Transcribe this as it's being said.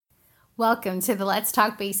Welcome to the Let's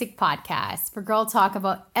Talk Basic podcast, where girls talk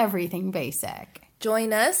about everything basic.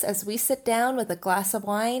 Join us as we sit down with a glass of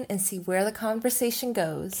wine and see where the conversation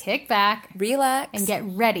goes. Kick back, relax, and get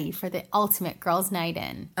ready for the ultimate girls' night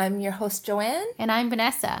in. I'm your host, Joanne. And I'm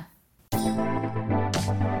Vanessa.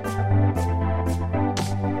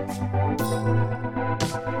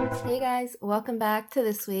 Hey guys, welcome back to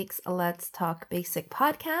this week's Let's Talk Basic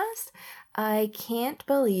podcast. I can't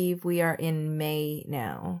believe we are in May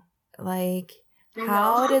now. Like,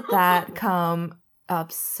 how did that come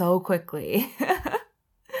up so quickly?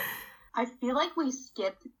 I feel like we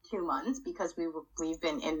skipped 2 months because we've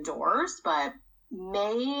been indoors, but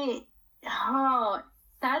May,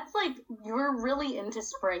 that's like, you're really into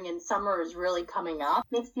spring and summer is really coming up.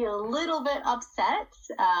 Makes you a little bit upset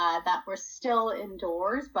that we're still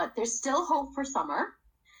indoors, but there's still hope for summer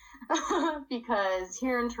because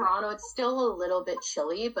here in Toronto, it's still a little bit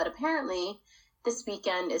chilly, but apparently this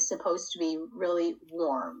weekend is supposed to be really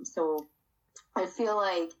warm. So I feel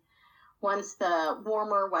like once the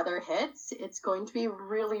warmer weather hits, it's going to be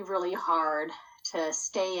really, really hard to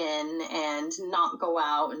stay in and not go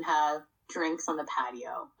out and have drinks on the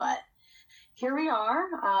patio. But here we are.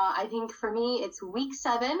 I think for me, it's week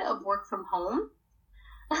 7 of work from home.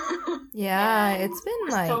 Yeah, it's been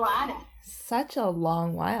like such a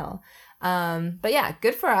long while. But yeah,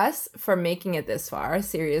 good for us for making it this far.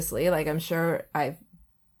 Seriously, like I'm sure I've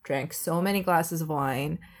drank so many glasses of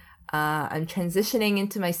wine. I'm transitioning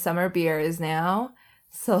into my summer beers now,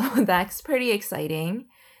 so that's pretty exciting.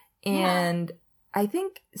 And I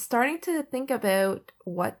think starting to think about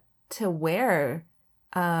what to wear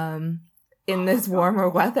in this warmer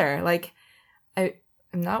weather. Like I'm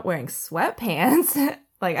not wearing sweatpants.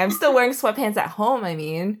 Like I'm still wearing sweatpants at home, I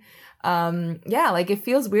mean. Like it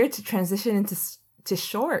feels weird to transition into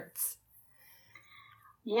shorts.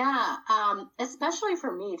 Yeah, especially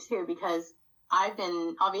for me too, because I've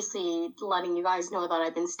been obviously letting you guys know that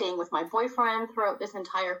I've been staying with my boyfriend throughout this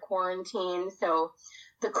entire quarantine. So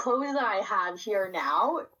the clothes that I have here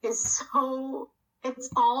now it's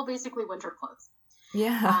all basically winter clothes.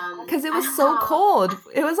 Yeah, because it was so cold.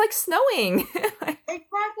 It was like snowing.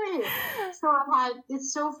 Exactly. So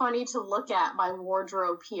it's so funny to look at my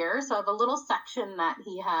wardrobe here. So I have a little section that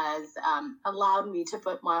he has allowed me to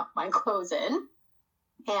put my clothes in.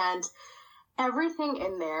 And everything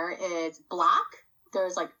in there is black.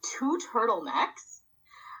 There's like 2 turtlenecks.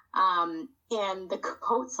 And the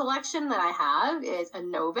coat selection that I have is a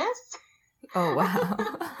Novus. Oh, wow.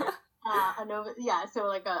 A Novus, yeah. So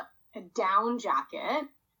like a down jacket.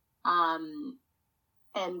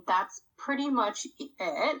 And that's pretty much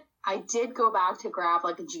it. I did go back to grab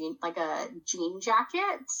like a jean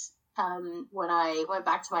jacket when I went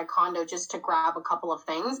back to my condo just to grab a couple of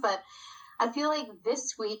things. But I feel like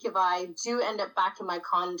this week, if I do end up back in my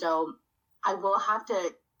condo, I will have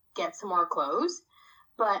to get some more clothes.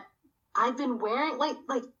 But I've been wearing like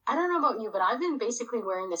I don't know about you, but I've been basically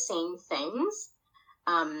wearing the same things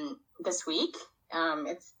this week.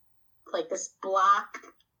 It's like this black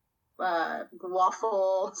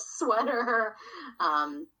waffle sweater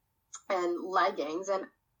and leggings, and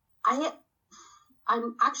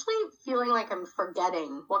I'm actually feeling like I'm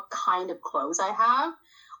forgetting what kind of clothes I have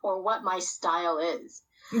or what my style is.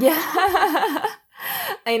 Yeah.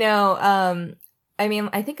 I know. I mean,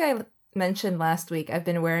 I think I mentioned last week I've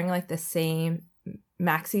been wearing like the same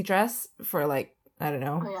maxi dress for like, I don't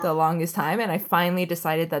know, the longest time, and I finally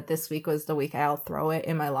decided that this week was the week I'll throw it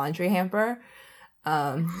in my laundry hamper.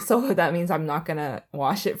 So that means I'm not gonna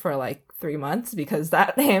wash it for like 3 months because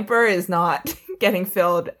that hamper is not getting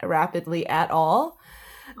filled rapidly at all.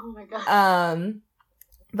 Oh my god.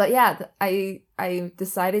 But yeah, I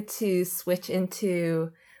decided to switch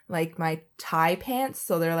into like my tie pants,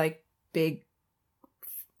 so they're like big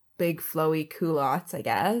flowy culottes, I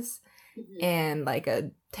guess, and like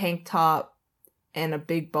a tank top and a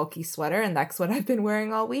big bulky sweater, and that's what I've been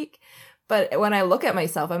wearing all week. But when I look at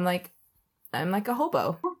myself, I'm like a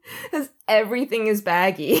hobo because everything is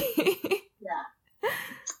baggy. Yeah.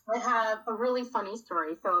 I have a really funny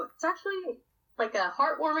story. So it's actually like a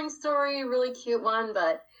heartwarming story, really cute one,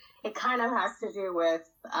 but it kind of has to do with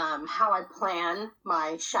how I plan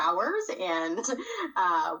my showers and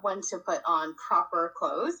when to put on proper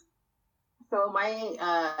clothes. So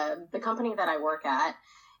the company that I work at,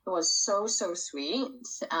 it was so sweet.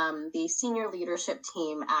 The senior leadership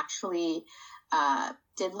team actually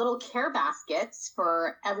did little care baskets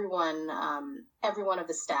for every one of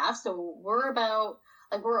the staff. So we're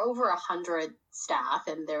over 100 staff,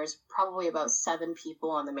 and there's probably about 7 people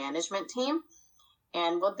on the management team.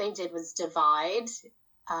 And what they did was divide,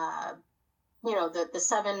 the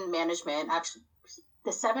 7 management, actually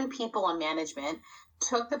the 7 people on management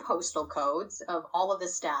took the postal codes of all of the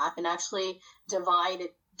staff and actually divide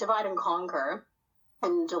and conquer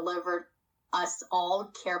and delivered us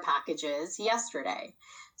all care packages yesterday.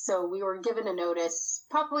 So we were given a notice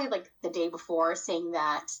probably like the day before saying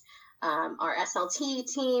that our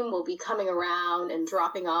SLT team will be coming around and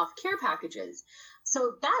dropping off care packages.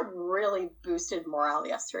 So that really boosted morale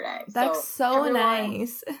yesterday. That's so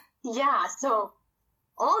nice. Yeah. So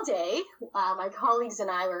all day, my colleagues and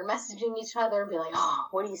I were messaging each other and be like, oh,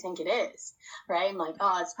 what do you think it is? Right? I'm like,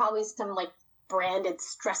 oh, it's probably some like branded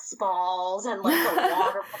stress balls and like a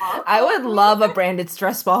water bottle. I would love a branded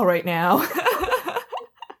stress ball right now.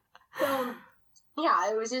 So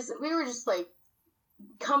yeah, we were just like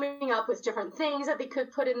coming up with different things that they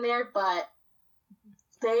could put in there, but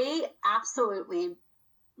they absolutely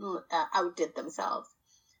outdid themselves.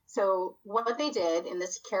 So what they did in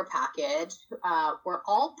this care package were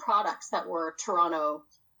all products that were Toronto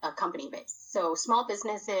company based. So small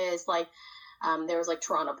businesses like there was like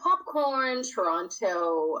Toronto popcorn,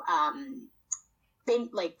 Toronto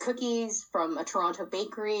like cookies from a Toronto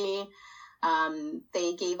bakery.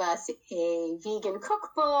 They gave us a vegan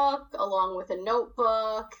cookbook along with a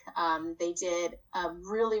notebook. They did a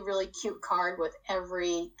really, really cute card with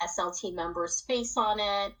every SLT member's face on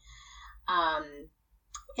it.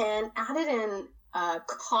 And added in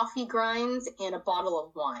coffee grinds and a bottle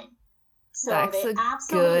of wine. So that's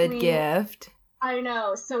a good gift. I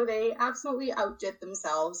know. So they absolutely outdid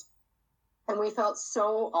themselves. And we felt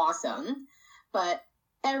so awesome. But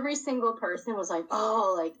every single person was like,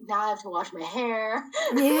 oh, like now I have to wash my hair.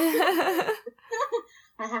 Yeah.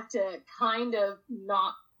 I have to kind of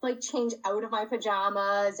not like change out of my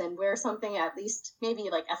pajamas and wear something at least maybe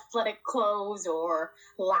like athletic clothes or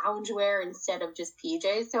loungewear instead of just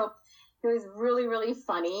PJs. So it was really, really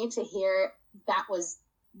funny to hear that was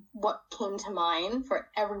what came to mind for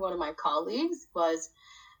every one of my colleagues was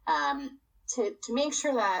to make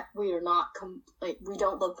sure that we are not we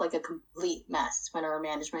don't look like a complete mess when our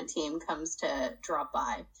management team comes to drop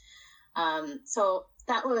by. So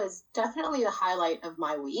that was definitely the highlight of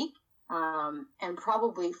my week. And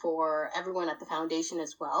probably for everyone at the foundation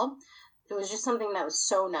as well. It was just something that was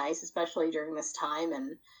so nice, especially during this time.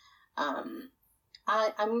 And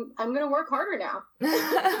I'm going to work harder now.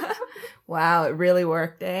 Wow, it really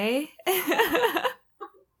worked, eh?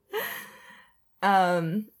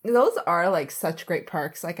 Those are like such great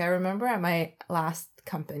perks. Like I remember at my last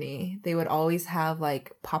company, they would always have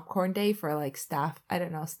like popcorn day for like staff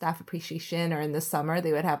appreciation, or in the summer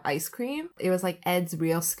they would have ice cream. It was like Ed's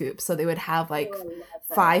Real Scoop, so they would have like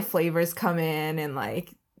 5 flavors come in and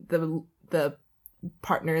like the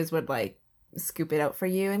partners would like scoop it out for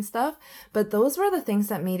you and stuff. But those were the things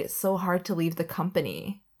that made it so hard to leave the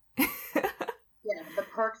company. Yeah, the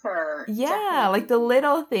perks are like the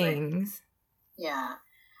little things. Yeah.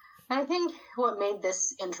 I think what made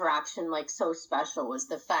this interaction like so special was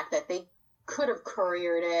the fact that they could have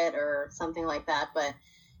couriered it or something like that, but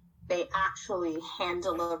they actually hand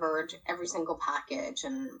delivered every single package,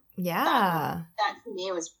 and that to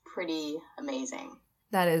me was pretty amazing.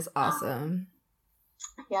 That is awesome.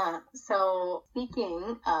 Yeah. So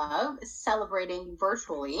speaking of celebrating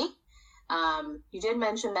virtually, you did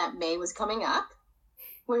mention that May was coming up,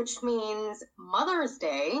 which means Mother's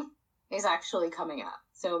Day is actually coming up.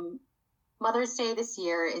 So Mother's Day this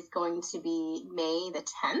year is going to be May the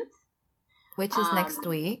 10th. Which is next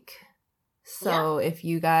week. So if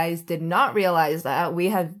you guys did not realize that, we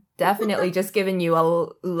have definitely just given you a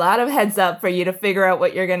lot of heads up for you to figure out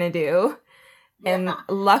what you're going to do. Yeah. And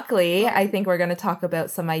luckily, I think we're going to talk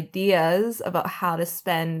about some ideas about how to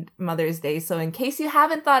spend Mother's Day. So in case you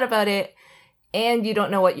haven't thought about it and you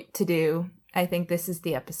don't know what to do, I think this is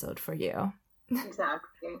the episode for you.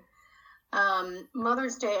 Exactly.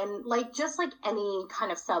 Mother's Day, and just like any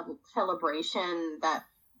kind of celebration that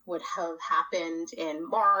would have happened in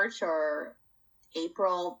March or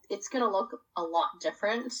April, it's going to look a lot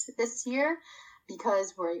different this year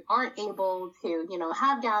because we aren't able to,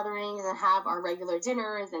 have gatherings and have our regular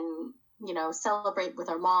dinners and, celebrate with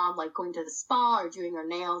our mom, like going to the spa or doing our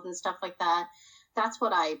nails and stuff like that. That's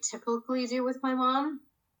what I typically do with my mom.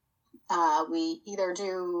 We either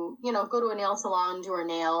do, go to a nail salon, do our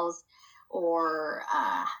nails, or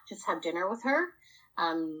just have dinner with her.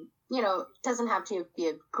 It doesn't have to be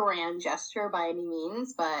a grand gesture by any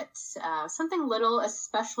means, but something little,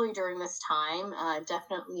 especially during this time,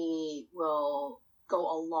 definitely will go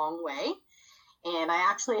a long way. And I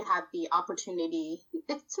actually had the opportunity,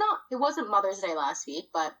 it wasn't Mother's Day last week,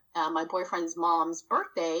 but my boyfriend's mom's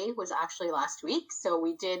birthday was actually last week. So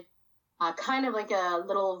we did kind of like a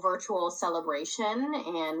little virtual celebration.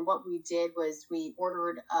 And what we did was we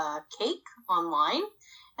ordered a cake online,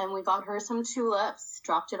 and we got her some tulips,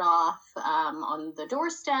 dropped it off on the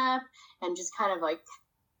doorstep, and just kind of like,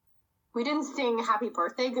 we didn't sing happy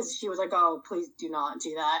birthday because she was like, oh, please do not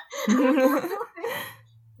do that.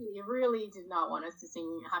 He really did not want us to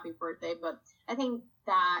sing happy birthday, but I think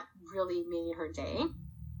that really made her day.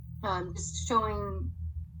 Just showing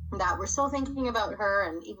that we're still thinking about her,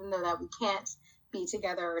 and even though that we can't be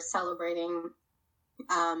together celebrating,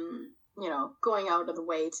 going out of the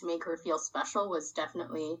way to make her feel special was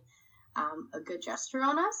definitely a good gesture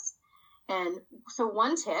on us. And so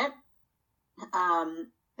one tip,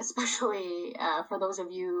 especially for those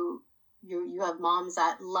of you have moms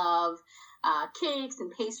that love cakes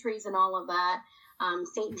and pastries and all of that,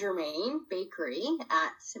 Saint Germain Bakery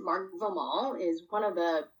at Markville Mall is one of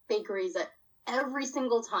the bakeries that every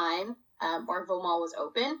single time Markville Mall was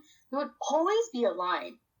open, there would always be a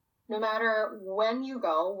line. No matter when you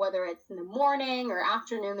go, whether it's in the morning or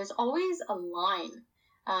afternoon, there's always a line.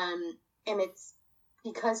 And it's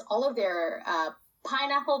because all of their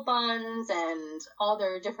pineapple buns and all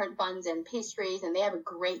their different buns and pastries, and they have a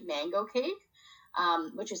great mango cake,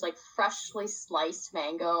 which is like freshly sliced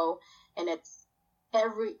mango, and it's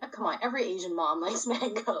every Asian mom likes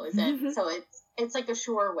mangoes, and so it's like a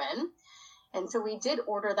sure win. And so we did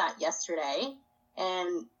order that yesterday,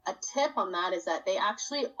 and a tip on that is that they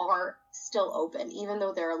actually are still open, even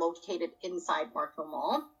though they're located inside Markville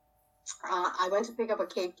Mall. I went to pick up a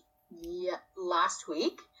cake last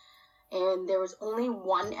week, and there was only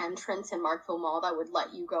one entrance in Markville Mall that would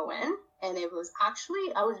let you go in. And it was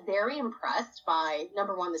actually, I was very impressed by,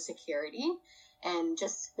 number one, the security and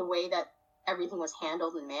just the way that everything was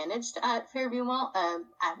handled and managed at Fairview Mall,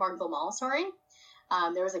 at Markville Mall, sorry.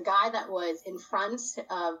 There was a guy that was in front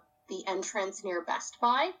of the entrance near Best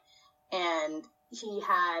Buy, and he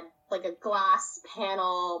had like a glass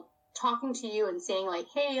panel talking to you and saying like,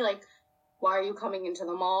 hey, like, why are you coming into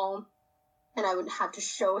the mall? And I would have to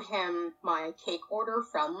show him my cake order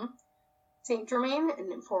from Saint Germain,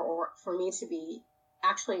 and for me to be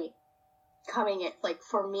actually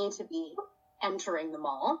for me to be entering the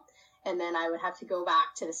mall, and then I would have to go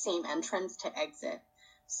back to the same entrance to exit.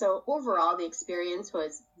 So overall, the experience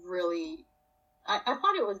was really,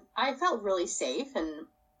 I felt really safe, and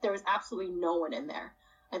there was absolutely no one in there.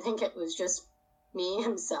 I think it was just me,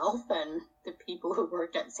 himself, and the people who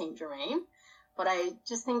worked at Saint Germain. But I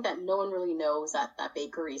just think that no one really knows that that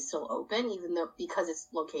bakery is still open, because it's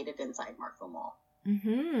located inside Markville Mall.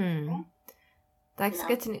 Mm-hmm. That's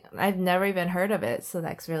good to know. I've never even heard of it, so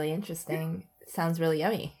that's really interesting. It sounds really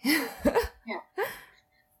yummy. Yeah.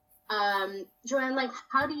 Joanne, like,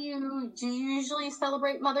 how do you usually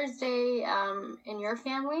celebrate Mother's Day in your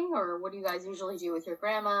family, or what do you guys usually do with your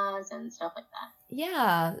grandmas and stuff like that?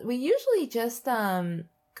 Yeah, we usually just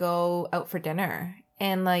go out for dinner.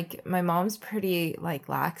 And, like, my mom's pretty, like,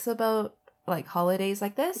 lax about, like, holidays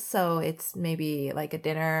like this. So it's maybe, like, a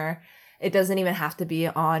dinner. It doesn't even have to be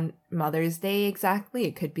on Mother's Day exactly.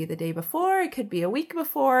 It could be the day before. It could be a week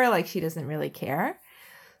before. Like, she doesn't really care.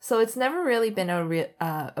 So it's never really been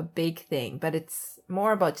a big thing. But it's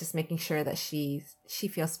more about just making sure that she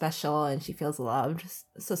feels special and she feels loved.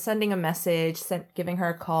 So sending a message, giving her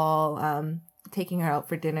a call, taking her out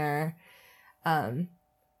for dinner.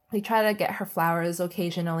 We try to get her flowers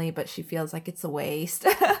occasionally, but she feels like it's a waste. So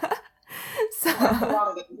that's a lot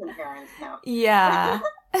of Asian parents now. Yeah.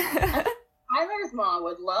 Tyler's mom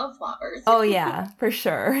would love flowers. Oh yeah, for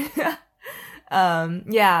sure.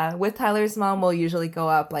 Yeah, with Tyler's mom, we'll usually go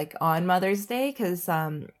up like on Mother's Day because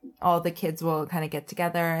all the kids will kind of get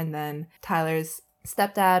together, and then Tyler's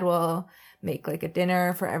stepdad will make like a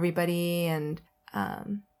dinner for everybody, and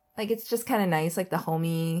like it's just kind of nice, like the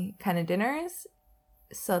homey kind of dinners.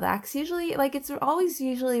 So that's usually, like, it's always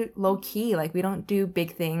usually low-key. Like, we don't do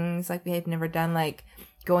big things. Like, we had never done, like,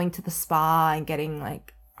 going to the spa and getting,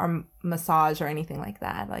 like, our massage or anything like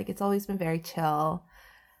that. Like, it's always been very chill.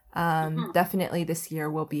 Definitely this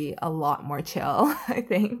year will be a lot more chill, I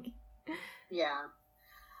think. Yeah.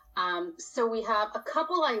 So we have a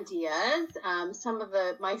couple ideas. Some of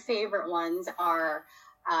my favorite ones are,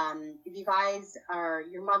 if you guys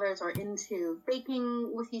your mothers are into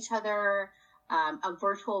baking with each other, a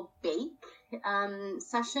virtual bake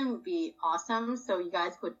session would be awesome. So you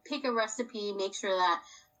guys would pick a recipe, make sure that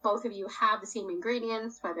both of you have the same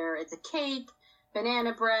ingredients, whether it's a cake,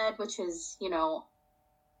 banana bread, which is,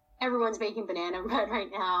 everyone's baking banana bread right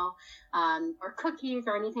now, or cookies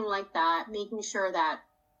or anything like that, making sure that,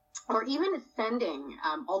 or even sending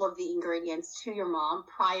all of the ingredients to your mom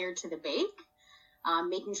prior to the bake.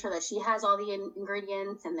 making sure that she has all the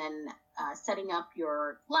ingredients, and then setting up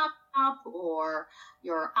your laptop or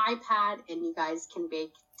your iPad, and you guys can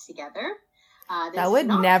bake together. That would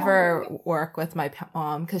never work with my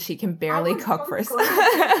mom because she can barely cook for herself.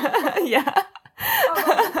 Yeah. Oh,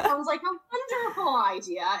 that sounds like a wonderful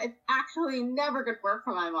idea. It's actually never going to work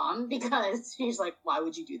for my mom because she's like, why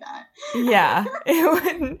would you do that? Yeah,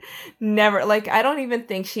 it would never, like, I don't even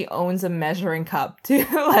think she owns a measuring cup to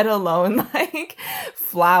let alone like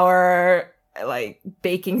flour, like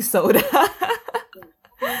baking soda.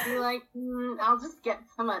 She'll be like, I'll just get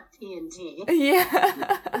some at TNT.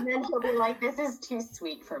 Yeah. And then she'll be like, this is too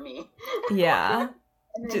sweet for me. Yeah.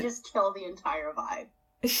 And then just kill the entire vibe.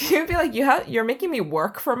 She'd be like, you're making me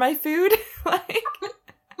work for my food? Like,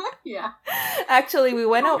 yeah. Actually, we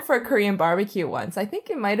went out for a Korean barbecue once. I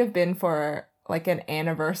think it might have been for like an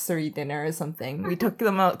anniversary dinner or something. We took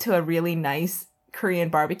them out to a really nice Korean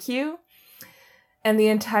barbecue. And the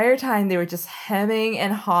entire time they were just hemming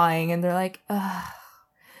and hawing. And they're like, ugh.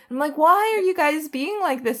 I'm like, why are you guys being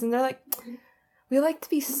like this? And they're like, we like to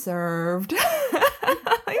be served.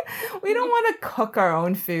 Like, we don't want to cook our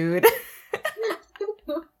own food.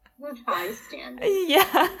 High standard.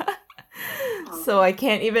 Yeah. So I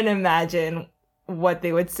can't even imagine what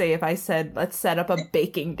they would say if I said, let's set up a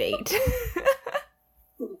baking date.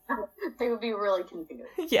 They would be really confused.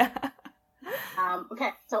 Yeah. Okay,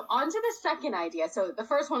 so on to the second idea. So the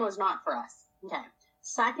first one was not for us. Okay.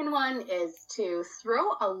 Second one is to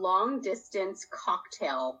throw a long distance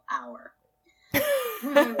cocktail hour. I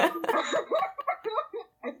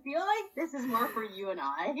feel like this is more for you and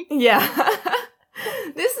I. Yeah.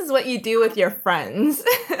 This is what you do with your friends.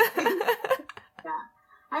 Yeah.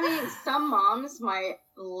 I mean, some moms might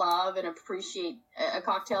love and appreciate a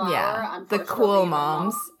cocktail hour. The cool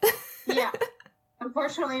moms. Yeah.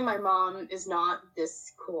 Unfortunately, my mom is not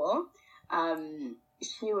this cool.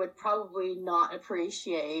 She would probably not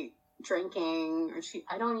appreciate drinking, or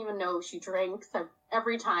I don't even know if she drinks.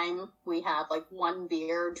 Every time we have like one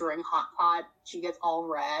beer during hot pot, she gets all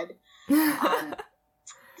red.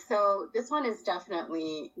 So this one is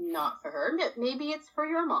definitely not for her. Maybe it's for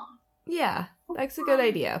your mom. Yeah, that's a good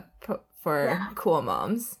idea for cool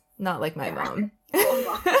moms. Not like my mom.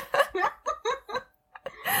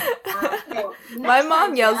 My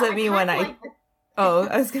mom yells at me when I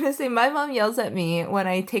was going to say, my mom yells at me when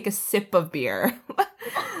I take a sip of beer.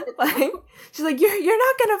 Like, she's like, you're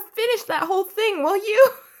not going to finish that whole thing, will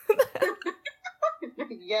you?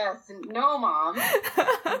 Yes. No, Mom.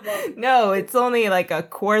 No, it's only like a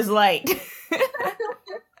Coors Light.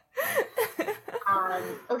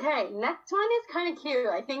 Okay, next one is kind of cute.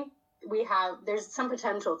 I think there's some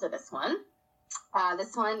potential to this one.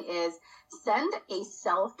 This one is send a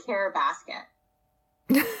self-care basket.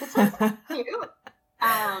 This one's cute.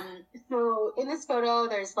 So in this photo,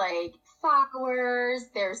 there's like flowers,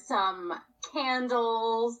 there's some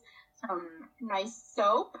candles, some nice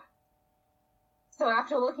soap. So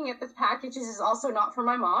after looking at this package, this is also not for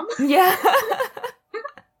my mom. Yeah.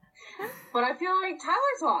 But I feel like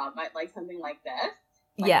Tyler's mom might like something like this.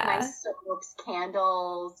 Like nice soaps,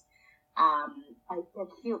 candles, a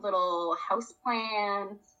cute little house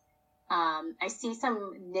plant. I see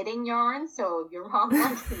some knitting yarn, so your mom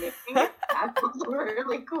likes knitting. That's also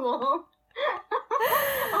really cool.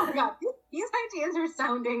 Oh my god, these ideas are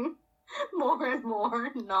sounding more and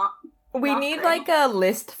more not. We need great. Like a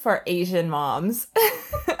list for Asian moms.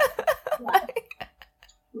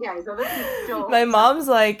 Yeah, so this is still. My mom's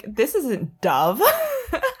like, this isn't Dove.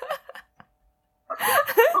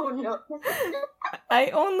 Oh no. I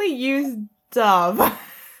only use Dove.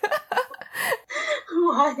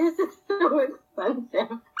 Why is it so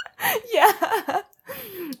expensive? Yeah.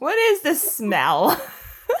 What is the smell?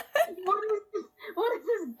 What is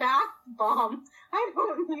this bath bomb? I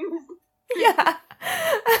don't use. Yeah.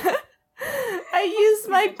 I use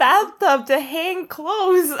my bathtub to hang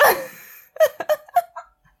clothes.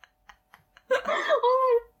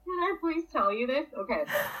 Oh, can I please tell you this? Okay.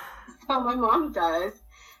 So my mom does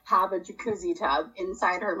have a jacuzzi tub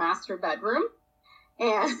inside her master bedroom.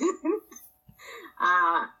 And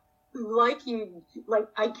I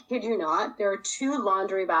kid you not, there are 2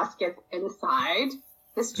 laundry baskets inside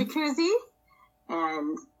this jacuzzi,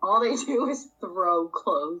 and all they do is throw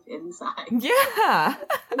clothes inside. Yeah.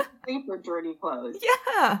 Sleep or dirty clothes.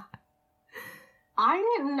 Yeah.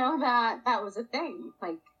 I didn't know that was a thing.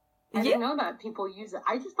 Like, I didn't know that people use it.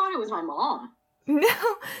 I just thought it was my mom. No.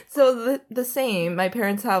 So the same. My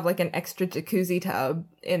parents have like an extra jacuzzi tub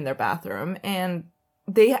in their bathroom, and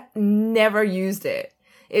they never used it.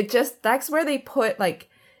 That's where they put, like,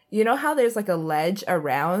 you know how there's like a ledge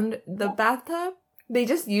around the bathtub? they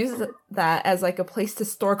just use that as like a place to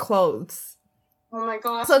store clothes. Oh my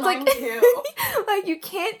gosh, so it's mine like, too. like you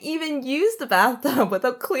can't even use the bathtub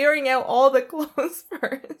without clearing out all the clothes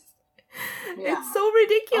first. Yeah. It's so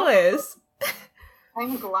ridiculous.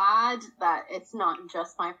 I'm glad that it's not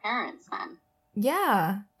just my parents then.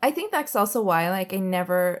 Yeah. I think that's also why, like, I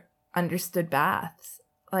never understood baths.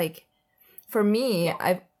 Like, for me,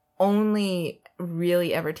 I've only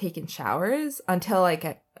really ever taken showers until, like,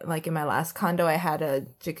 in my last condo, I had a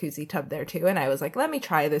jacuzzi tub there, too. And I was like, let me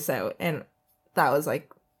try this out. And that was, like,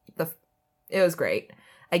 it was great.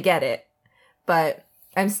 I get it. But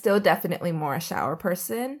I'm still definitely more a shower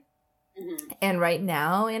person. Mm-hmm. And right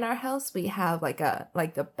now in our house, we have, like,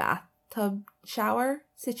 the bathtub shower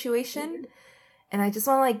situation. Mm-hmm. And I just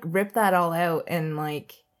want to, like, rip that all out and,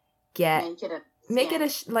 like, make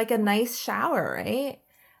it a nice shower, right?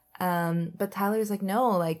 But Tyler's like, no,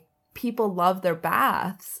 like, people love their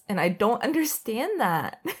baths, and I don't understand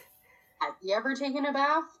that. Have you ever taken a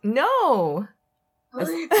bath? No.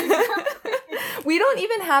 We don't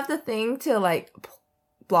even have the thing to, like,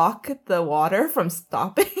 block the water from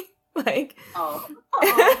stopping. Like,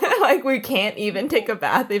 like, we can't even take a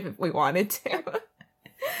bath if we wanted to.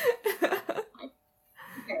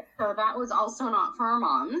 So that was also not for our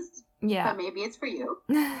moms. Yeah. But maybe it's for you.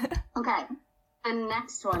 Okay. The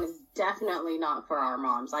next one is definitely not for our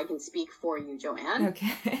moms. I can speak for you, Joanne.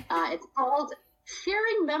 Okay. It's called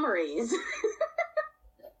Sharing Memories.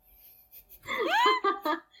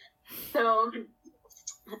 So,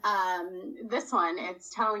 this one, it's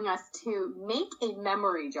telling us to make a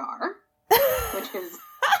memory jar, which is...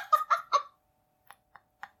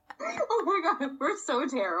 Oh my God, we're so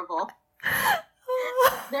terrible.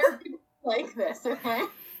 There are people like this, okay?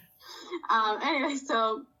 Anyway,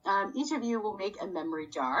 so each of you will make a memory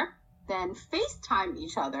jar, then FaceTime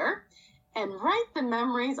each other, and write the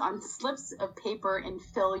memories on slips of paper and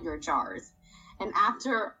fill your jars. And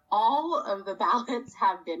after all of the ballots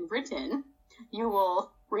have been written, you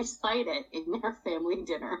will recite it in your family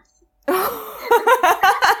dinners. Okay,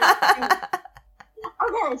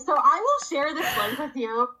 so I will share this link with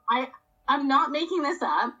you. I'm not making this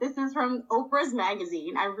up. This is from Oprah's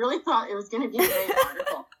magazine. I really thought it was going to be a great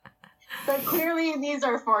article. But clearly these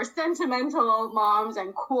are for sentimental moms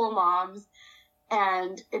and cool moms,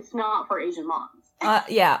 and it's not for Asian moms.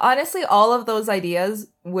 Yeah, honestly, all of those ideas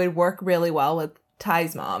would work really well with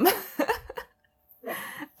Ty's mom. Okay,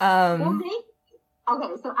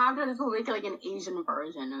 so after this, we'll make like an Asian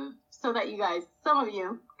version so that you guys, some of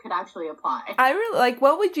you, could actually apply. I really, like,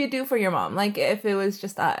 what would you do for your mom? Like, if it was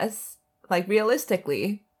just us? Like,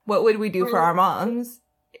 realistically, what would we do for our moms?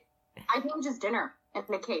 I think just dinner and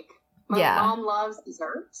a cake. My mom loves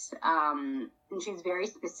dessert, and she's very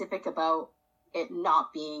specific about it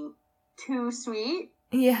not being too sweet.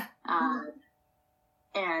 Yeah.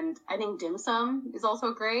 And I think dim sum is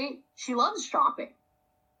also great. She loves shopping.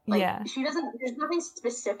 Like, there's nothing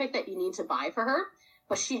specific that you need to buy for her,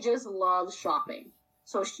 but she just loves shopping.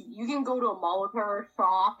 So you can go to a mall with her,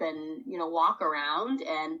 shop, and, walk around.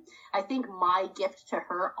 And I think my gift to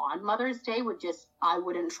her on Mother's Day would I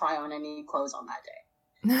wouldn't try on any clothes on that day.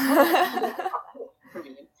 For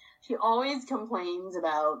me. She always complains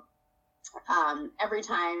about every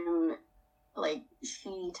time, like,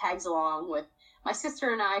 she tags along with my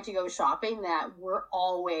sister and I to go shopping, that we're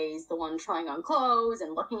always the one trying on clothes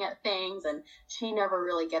and looking at things, and she never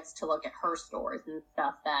really gets to look at her stores and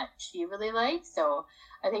stuff that she really likes. So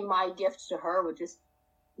I think my gift to her would just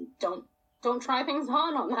don't try things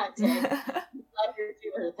on that day. Let her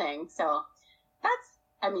do her thing. So that's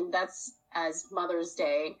as Mother's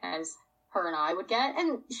Day as her and I would get.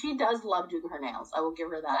 And she does love doing her nails. I will give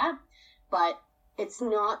her that. But it's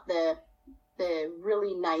not the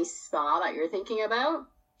really nice spa that you're thinking about.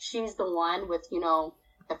 She's the one with, a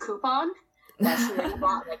coupon that she really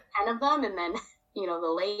bought like 10 of them, and then,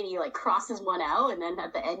 the lady like crosses one out, and then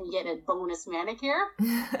at the end you get a bonus manicure.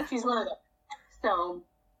 She's one of them. So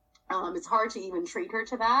it's hard to even treat her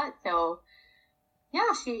to that. So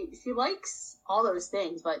yeah, she likes all those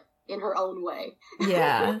things, but in her own way.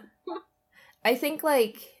 Yeah. I think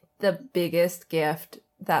like the biggest gift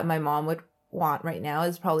that my mom would want right now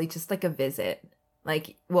is probably just like a visit.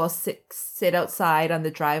 Like, we'll sit outside on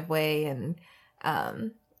the driveway, and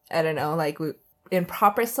I don't know, like, in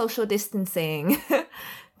proper social distancing.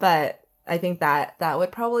 But I think that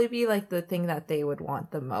would probably be like the thing that they would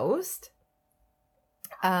want the most.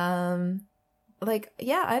 Like,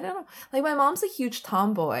 yeah, I don't know. Like, my mom's a huge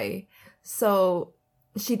tomboy, so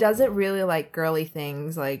she doesn't really like girly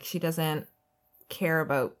things. Like, she doesn't care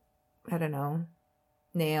about, I don't know,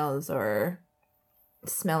 nails or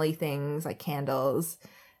smelly things like candles.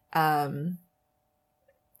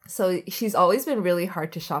 So she's always been really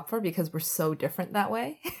hard to shop for because we're so different that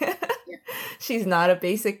way. Yeah. She's not a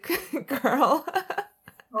basic girl.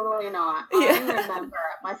 Totally not. Yeah. I remember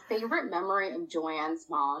my favorite memory of Joanne's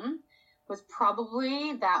mom was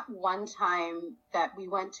probably that one time that we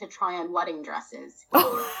went to try on wedding dresses.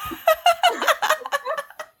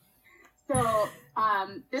 So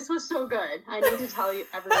this was so good. I need to tell you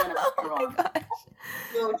everyone about your mom.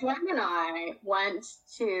 So Joanne and I went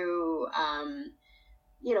to,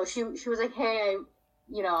 she was like, hey,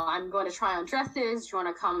 I'm going to try on dresses. Do you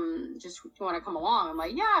want to come along? I'm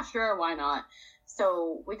like, yeah, sure. Why not?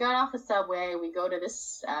 So we got off the subway. We go to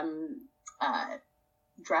this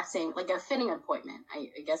dressing, like a fitting appointment, I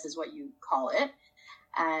guess is what you call it.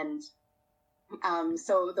 And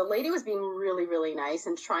so the lady was being really, really nice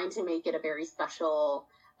and trying to make it a very special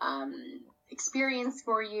experience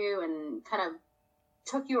for you, and kind of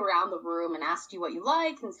took you around the room and asked you what you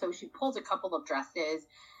liked. And so she pulled a couple of dresses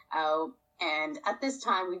out. And at this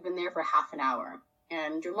time, we've been there for half an hour.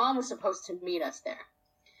 And your mom was supposed to meet us there.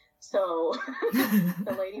 So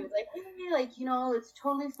the lady was like, hey, it's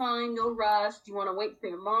totally fine. No rush. Do you want to wait for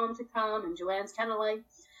your mom to come? And Joanne's kind of like,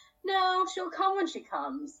 no, she'll come when she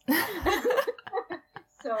comes.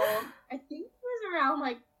 So I think it was around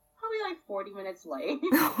probably 40 minutes late.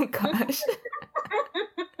 Oh, gosh.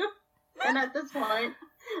 And at this point,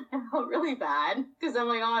 I felt really bad because I'm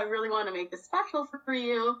like, oh, I really want to make this special for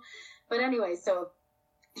you. But anyway, so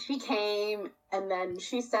she came and then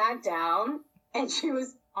she sat down and she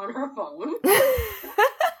was on her phone.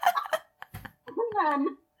 And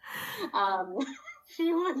then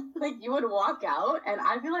she would, you would walk out and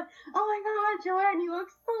I'd be like, oh my God, Joanne, you look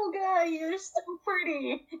so good. You're so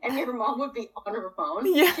pretty. And your mom would be on her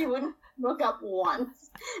phone. Yeah. She wouldn't look up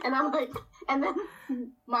once. And I'm like, and then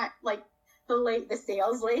the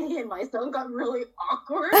sales lady and my son got really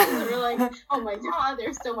awkward. And we were like, oh my God,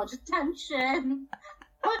 there's so much tension.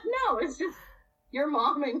 But no, it's just your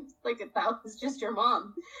mom, and that was just your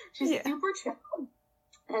mom. She's super chill.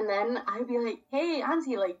 And then I'd be like, hey,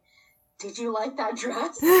 Auntie, did you like that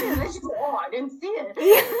dress? And then she's like, oh, I didn't see it.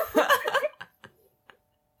 Yeah.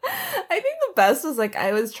 I think the best was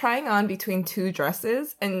I was trying on between two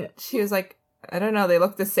dresses and she was like, I don't know, they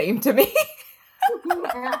look the same to me.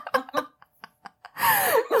 Yeah.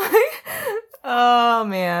 Oh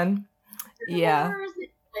man. Yeah.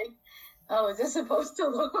 Oh, is this supposed to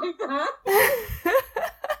look like that?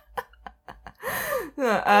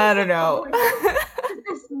 I don't know.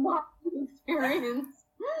 This is not the experience.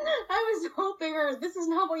 I was hoping, this is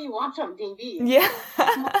not what you watch on TV. Yeah.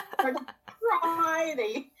 Cry.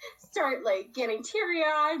 They start getting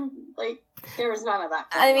teary-eyed. There was none of that.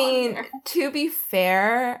 I mean, to be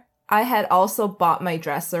fair, I had also bought my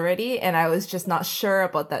dress already, and I was just not sure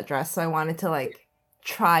about that dress, so I wanted to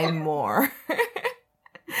try more.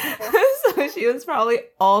 So she was probably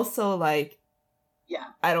also yeah,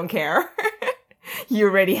 I don't care. You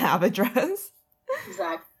already have a dress.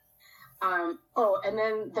 Exactly. And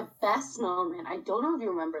then the best moment, I don't know if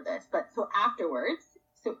you remember this, but so afterwards,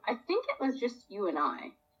 so I think it was just you and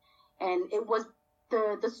I, and it was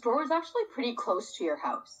the store was actually pretty close to your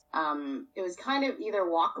house. It was kind of either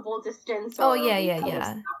walkable distance or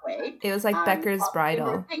yeah. Way. It was Becker's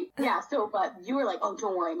Bridal. But you were like, oh,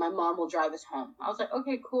 don't worry, my mom will drive us home. I was like,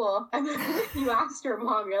 okay, cool. And then you asked your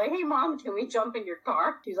mom, you're like, hey mom, can we jump in your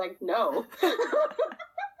car? She's like, no.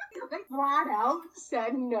 Flat out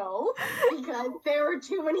said no because there were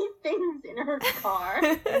too many things in her car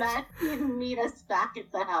that didn't meet us back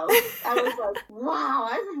at the house. I was like, wow,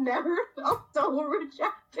 I've never felt so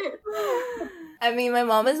rejected. I mean, my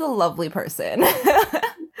mom is a lovely person.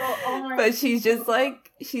 But she's just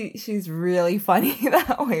she's really funny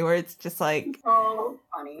that way, where it's just so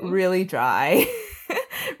funny, really dry.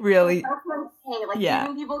 Really. That's what I'm saying.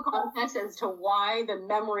 Giving people context as to why the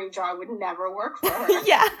memory jar would never work for her.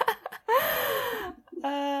 Yeah.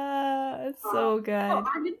 It's so good. So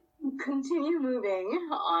I'm going to continue moving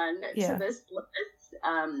on to this list.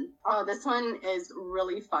 This one is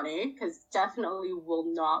really funny because definitely will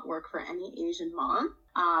not work for any Asian mom.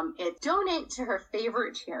 It donate to her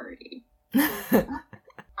favorite charity.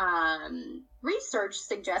 Research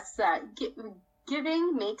suggests that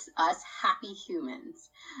giving makes us happy humans.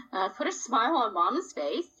 Put a smile on mom's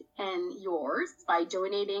face and yours by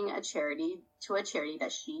donating to a charity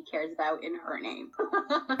that she cares about in her name.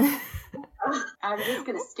 I'm just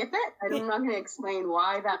going to skip it. I'm not going to explain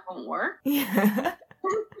why that won't work. Yeah.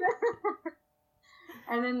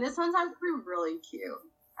 And then this one's actually really cute.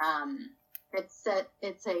 It's a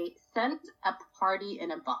send a party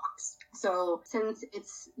in a box. So since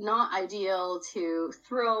it's not ideal to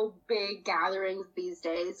throw big gatherings these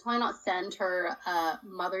days, why not send her a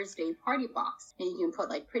Mother's Day party box? And you can put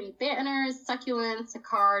like pretty banners, succulents, a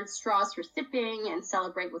card, straws for sipping, and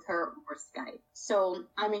celebrate with her over Skype. So,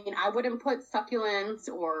 I mean, I wouldn't put succulents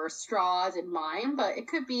or straws in mine, but it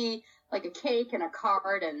could be like a cake and a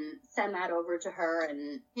card, and send that over to her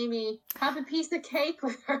and maybe have a piece of cake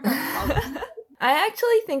with her. I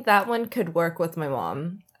actually think that one could work with my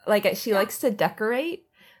mom. Like, she likes to decorate.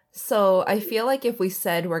 So I feel like if we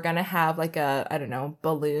said we're going to have like a, I don't know,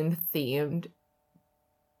 balloon themed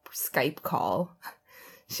Skype call,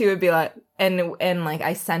 she would be like, and like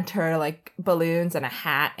I sent her like balloons and a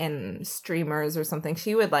hat and streamers or something.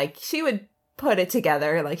 She would put it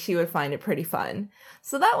together. Like, she would find it pretty fun.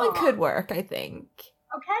 So that one could work, I think.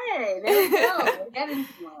 Okay, there we go. We're getting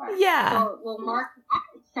more. Yeah. So we'll mark that.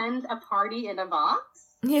 Send a party in a box.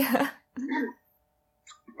 Yeah.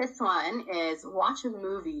 This one is watch a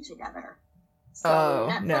movie together. So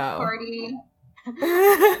Netflix party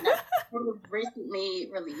was recently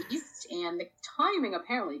released, and the timing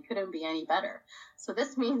apparently couldn't be any better. So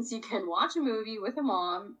this means you can watch a movie with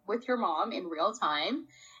your mom in real time,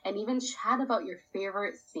 and even chat about your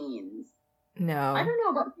favorite scenes. No. I don't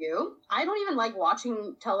know about you. I don't even like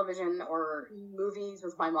watching television or movies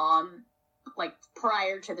with my mom, like,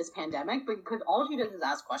 prior to this pandemic, because all she does is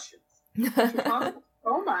ask questions. She talks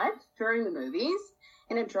so much during the movies,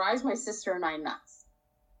 and it drives my sister and I nuts.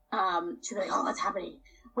 She'll be like, oh, what's happening?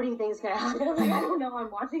 What do you think is going to happen? I'm like, I don't know.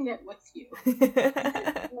 I'm watching it with you.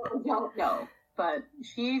 I don't know. But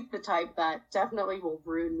she's the type that definitely will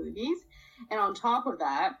ruin movies. And on top of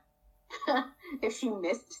that, if she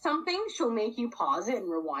missed something, she'll make you pause it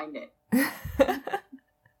and rewind it.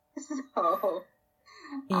 So,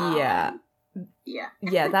 yeah.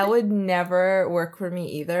 Yeah, that would never work for me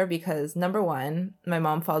either, because number one, my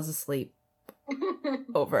mom falls asleep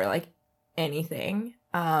over like anything.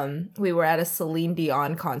 We were at a Celine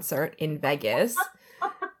Dion concert in Vegas,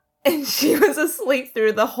 and she was asleep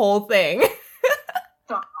through the whole thing.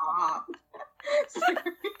 Stop.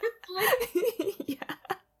 Yeah.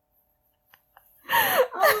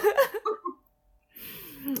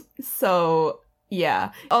 So,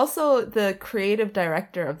 yeah. Also, the creative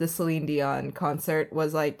director of the Celine Dion concert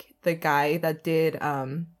was like the guy that did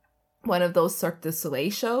one of those Cirque du Soleil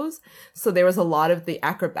shows. So there was a lot of the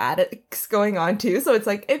acrobatics going on too. So it's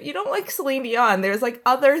like, if you don't like Celine Dion, there's like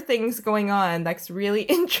other things going on that's really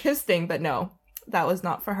interesting. But no, that was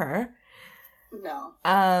not for her. No.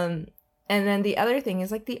 And then the other thing is,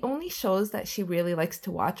 like, the only shows that she really likes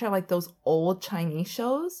to watch are like those old Chinese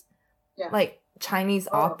shows. Yeah. Like, Chinese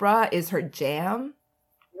opera is her jam.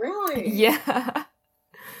 Really? Yeah. Wow.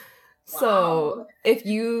 So if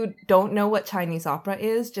you don't know what Chinese opera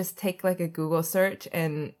is, just take like a Google search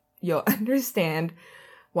and you'll understand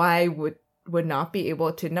why I would not be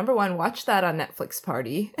able to, number one, watch that on Netflix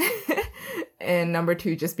Party. And number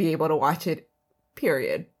two, just be able to watch it,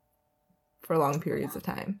 period, for long periods of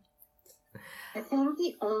time. I think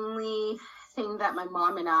the only thing that my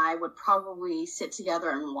mom and I would probably sit together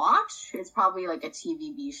and watch is probably like a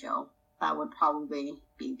TVB show. That would probably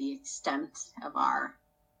be the extent of our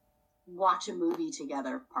watch a movie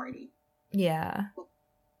together party. Yeah.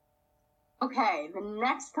 Okay, the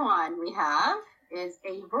next one we have is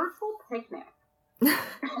a virtual picnic.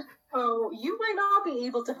 So you might not be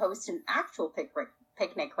able to host an actual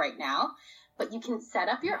picnic right now, but you can set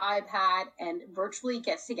up your iPad and virtually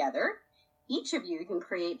get together. Each of you can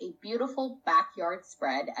create a beautiful backyard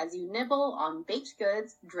spread as you nibble on baked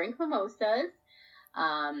goods, drink mimosas,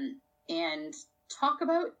 and talk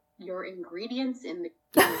about your ingredients in the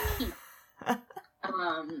heat.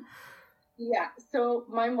 Yeah, so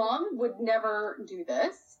my mom would never do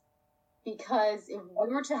this, because if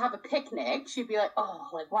we were to have a picnic, she'd be like, oh,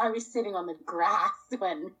 like, why are we sitting on the grass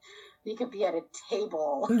when we could be at a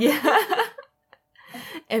table? Yeah.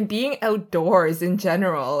 And being outdoors in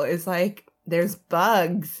general is like, there's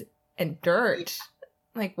bugs and dirt.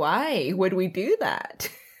 Yeah. Like, why would we do that?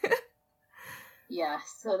 Yeah,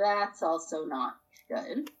 so that's also not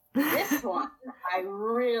good. This one I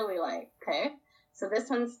really like. Okay, so this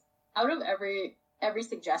one's out of every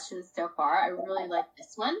suggestion so far. I really like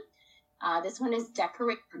this one. This one is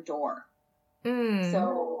decorate your door.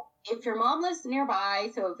 So if your mom lives nearby,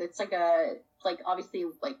 so if it's like obviously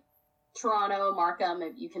like Toronto, Markham,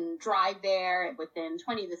 if you can drive there within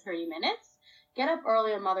 20 to 30 minutes, get up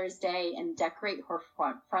early on Mother's Day and decorate her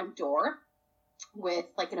front door with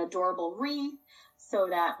like an adorable wreath, so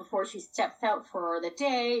that before she steps out for the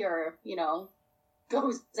day, or, you know,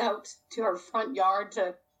 goes out to her front yard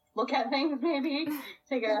to look at things, maybe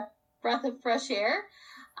take a breath of fresh air.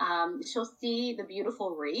 She'll see the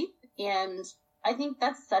beautiful wreath, and I think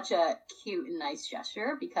that's such a cute and nice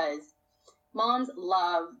gesture because moms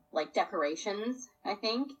love like decorations, I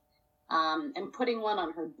think, and putting one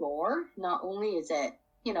on her door. Not only is it,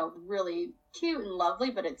 you know, really cute and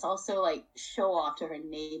lovely, but it's also like show off to her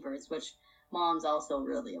neighbors, which moms also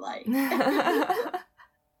really like.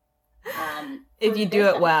 If you do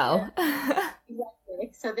it well. Exactly.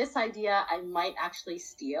 So this idea I might actually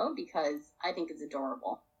steal because I think it's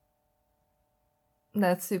adorable.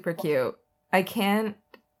 That's super cute. I can't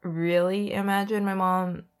really imagine my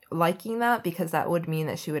mom liking that because that would mean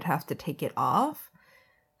that she would have to take it off.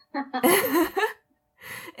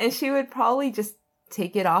 And she would probably just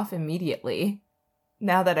take it off immediately.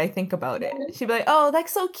 Now that I think about it, she'd be like, "Oh,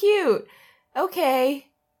 that's so cute. Okay.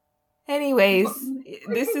 Anyways,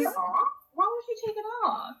 this is." Why would she take it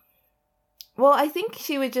off? Well, I think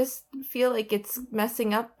she would just feel like it's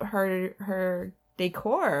messing up her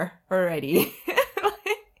decor already.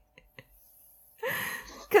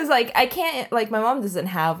 Because, like, I can't, like, my mom doesn't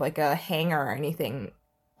have, like, a hanger or anything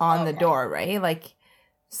on the door, right? Like,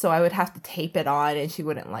 so I would have to tape it on, and she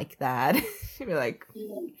wouldn't like that. She'd be like,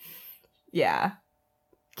 yeah.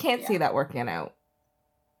 Can't see that working out.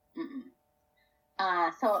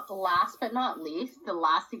 So last but not least, the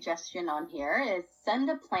last suggestion on here is send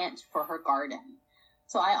a plant for her garden.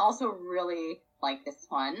 So I also really like this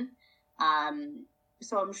one.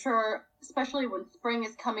 So I'm sure, especially when spring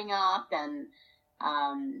is coming up and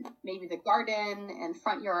maybe the garden and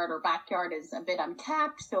front yard or backyard is a bit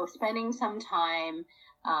unkept. So spending some time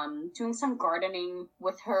doing some gardening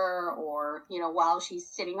with her, or, you know, while she's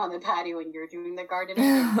sitting on the patio and you're doing the gardening,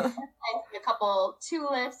 a couple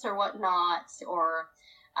tulips or whatnot, or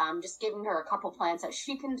just giving her a couple plants that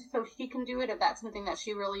she can do it if that's something that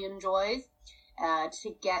she really enjoys,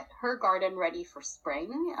 to get her garden ready for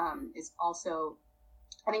spring, is also,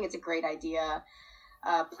 I think it's a great idea.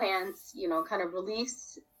 Plants, you know, kind of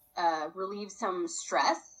relieve some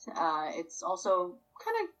stress. It's also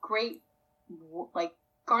kind of great, like,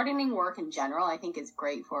 gardening work in general, I think is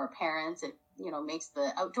great for parents. It, you know, makes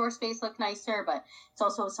the outdoor space look nicer, but it's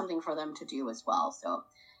also something for them to do as well. So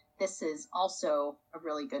this is also a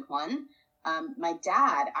really good one. My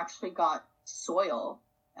dad actually got soil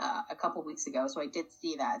a couple weeks ago, so I did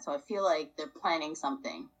see that. So I feel like they're planning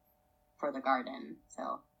something for the garden.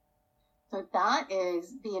 So that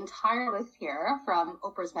is the entire list here from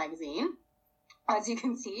Oprah's magazine. As you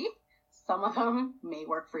can see, some of them may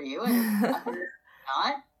work for you and others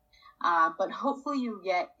not. But hopefully you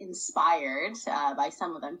get inspired by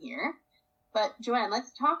some of them here. But Joanne,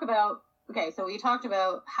 let's talk about, okay, so we talked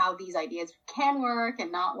about how these ideas can work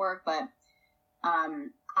and not work, but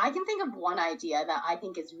I can think of one idea that I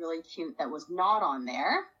think is really cute that was not on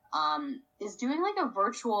there, is doing like a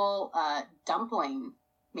virtual dumpling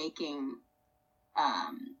making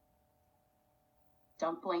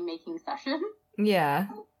session. Yeah.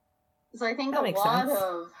 So I think a lot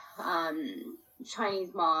of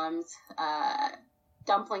Chinese moms,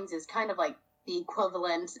 dumplings is kind of like the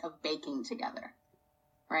equivalent of baking together,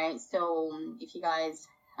 right? So if you guys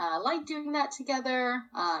like doing that together,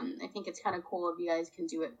 I think it's kind of cool if you guys can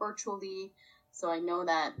do it virtually. So I know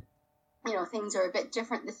that, you know, things are a bit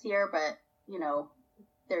different this year, but, you know,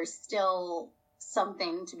 there's still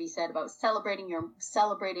something to be said about celebrating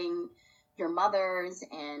your mothers,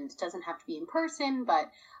 and it doesn't have to be in person, but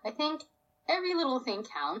I think every little thing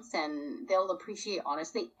counts, and they'll appreciate,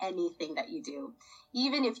 honestly, anything that you do.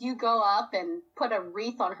 Even if you go up and put a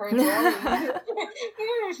wreath on her door, even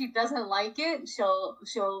if she doesn't like it,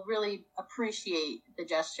 she'll really appreciate the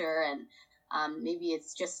gesture, and maybe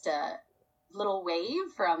it's just a little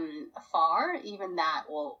wave from afar. Even that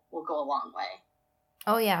will go a long way.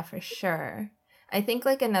 Oh yeah, for sure. I think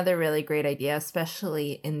like another really great idea,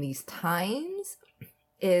 especially in these times,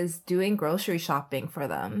 is doing grocery shopping for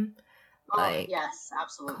them. Like, yes,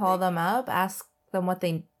 absolutely. Call them up, ask them what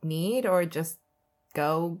they need, or just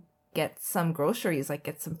go get some groceries, like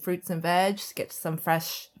get some fruits and veg, get some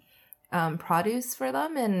fresh produce for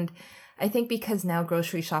them. And I think because now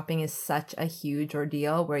grocery shopping is such a huge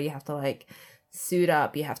ordeal where you have to like suit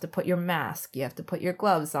up, you have to put your mask, you have to put your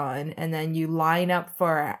gloves on, and then you line up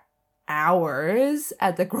for hours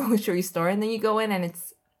at the grocery store, and then you go in and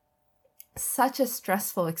it's such a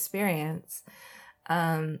stressful experience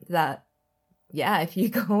that if you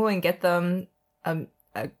go and get them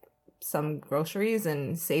some groceries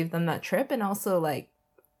and save them that trip, and also like,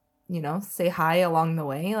 you know, say hi along the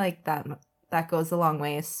way, like that goes a long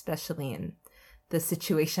way, especially in the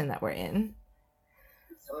situation that we're in.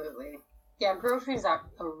 Absolutely. Yeah, groceries are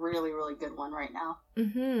a really, really good one right now.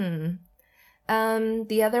 Mm-hmm.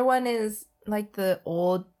 The other one is like the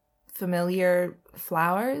old familiar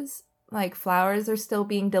flowers. Like flowers are still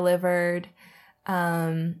being delivered.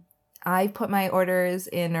 I put my orders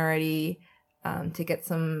in already to get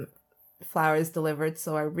some flowers delivered,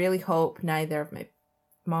 so I really hope neither of my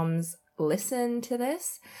moms listen to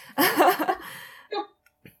this.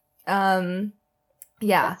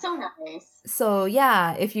 Yeah. That's so nice. So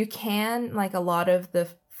yeah, if you can, like a lot of the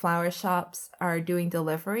flower shops are doing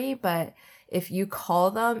delivery, but if you call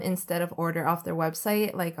them instead of order off their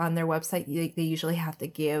website, like on their website, they usually have to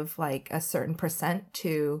give like a certain percent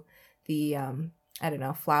to the, I don't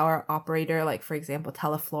know, flower operator, like for example,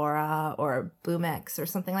 Teleflora or Bloomex or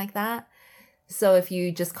something like that. So if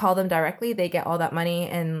you just call them directly, they get all that money,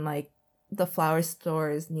 and like the flower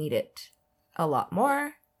stores need it a lot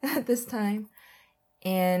more at this time.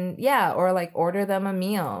 And yeah, or like order them a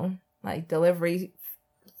meal. Like delivery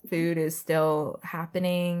food is still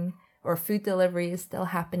happening, or food delivery is still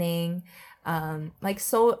happening.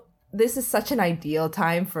 So this is such an ideal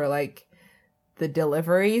time for like the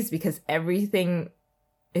deliveries, because everything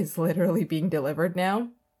is literally being delivered now.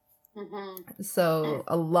 Mm-hmm. So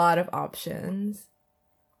a lot of options.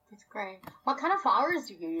 That's great. What kind of flowers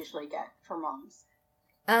do you usually get for moms?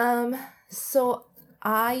 So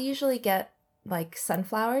I usually get like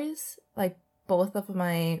sunflowers. Like both of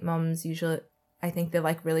my moms usually, I think they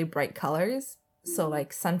like really bright colors. So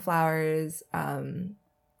like sunflowers,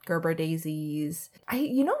 Gerber daisies.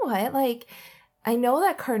 You know what? Like I know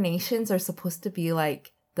that carnations are supposed to be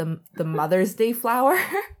like the Mother's Day flower.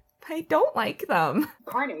 I don't like them.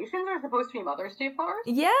 Carnations are supposed to be Mother's Day flowers?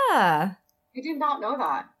 Yeah. I did not know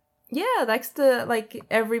that. Yeah, that's the, like,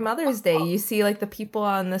 every Mother's Day, you see, like, the people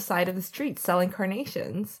on the side of the street selling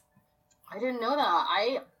carnations. I didn't know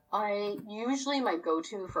that. I usually, my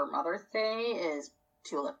go-to for Mother's Day is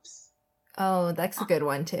tulips. Oh, that's a good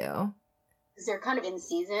one, too. They're kind of in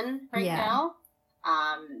season right now.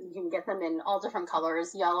 You can get them in all different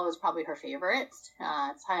colors. Yellow is probably her favorite.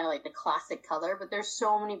 It's kind of like the classic color, but there's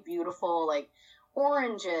so many beautiful like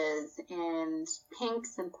oranges and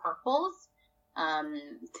pinks and purples.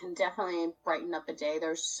 Can definitely brighten up a day.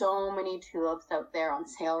 There's so many tulips out there on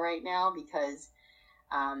sale right now because,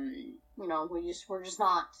 we're just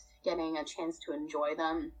not getting a chance to enjoy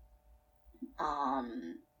them.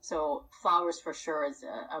 So flowers for sure is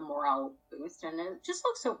a morale boost, and it just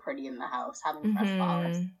looks so pretty in the house having fresh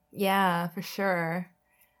flowers. Yeah, for sure.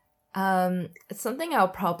 Something I'll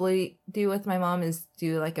probably do with my mom is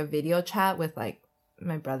do like a video chat with like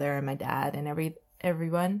my brother and my dad and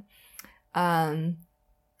everyone. And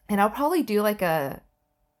I'll probably do like a,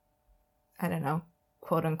 I don't know,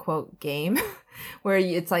 quote unquote game where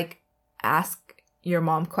it's like ask your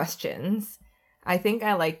mom questions. I think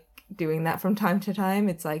I like doing that from time to time.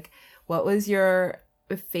 It's like, what was your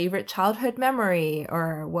favorite childhood memory,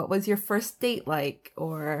 or what was your first date like,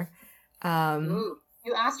 or Ooh,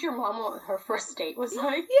 you asked your mom what her first date was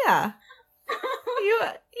like? Yeah.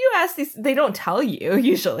 you ask these, they don't tell you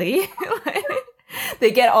usually.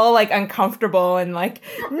 They get all like uncomfortable and like,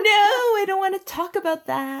 no, I don't want to talk about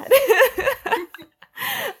that.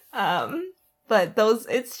 But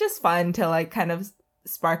it's just fun to like kind of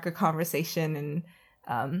spark a conversation. And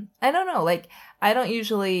I don't know, like I don't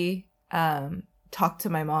usually talk to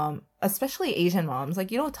my mom, especially Asian moms.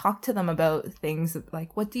 Like you don't talk to them about things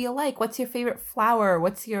like, what do you like? What's your favorite flower?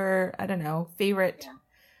 What's your, I don't know, favorite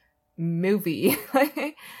movie?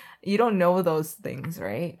 You don't know those things,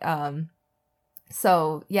 right?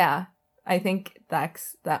 So yeah, I think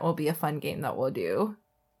that will be a fun game that we'll do.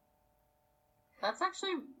 That's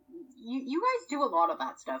actually, you guys do a lot of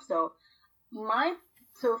that stuff. So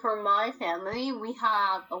for my family, we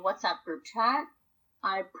have a WhatsApp group chat.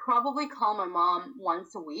 I probably call my mom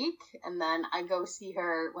once a week, and then I go see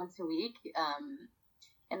her once a week.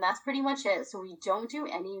 And that's pretty much it. So we don't do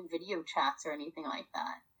any video chats or anything like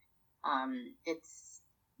that. It's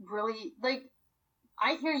really like,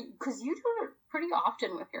 I hear, because you do it pretty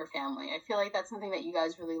often with your family. I feel like that's something that you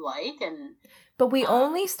guys really like. But we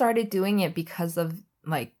only started doing it because of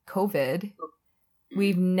like COVID.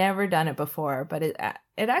 We've never done it before, but it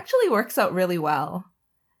actually works out really well.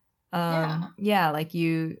 Yeah, like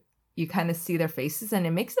you kind of see their faces, and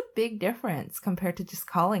it makes a big difference compared to just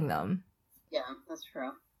calling them. Yeah, that's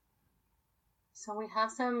true. So we have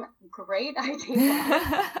some great ideas.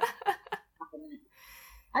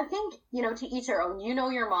 I think, to each their own. You know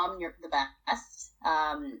your mom, you're the best.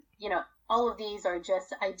 All of these are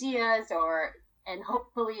just ideas, and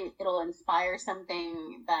hopefully it'll inspire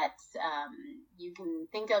something that you can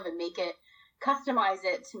think of and customize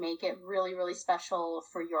it to make it really, really special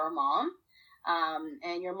for your mom.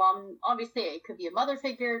 And your mom, obviously, it could be a mother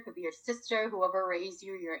figure, it could be your sister, whoever raised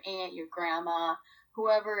you, your aunt, your grandma,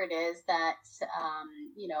 whoever it is that,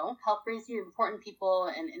 help raise you, important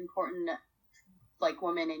people and important,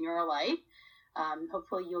 women in your life.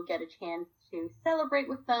 Hopefully you'll get a chance to celebrate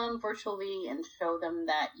with them virtually and show them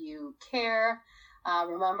that you care.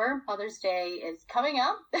 Remember, Mother's Day is coming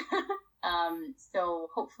up. So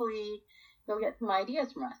hopefully you'll get some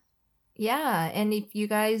ideas from us. Yeah, and if you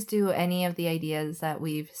guys do any of the ideas that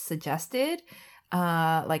we've suggested,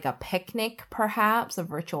 like a picnic perhaps, a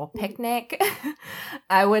virtual picnic,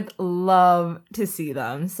 I would love to see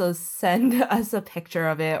them. So send us a picture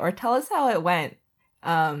of it or tell us how it went.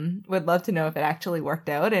 Would love to know if it actually worked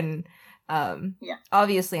out. And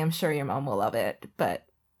obviously I'm sure your mom will love it, but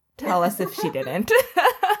tell us if she didn't.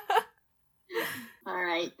 All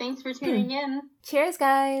right. Thanks for tuning in. Cheers,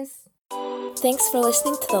 guys. Thanks for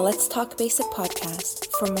listening to the Let's Talk Basic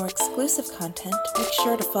podcast. For more exclusive content, make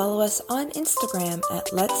sure to follow us on Instagram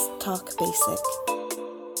at Let's Talk Basic.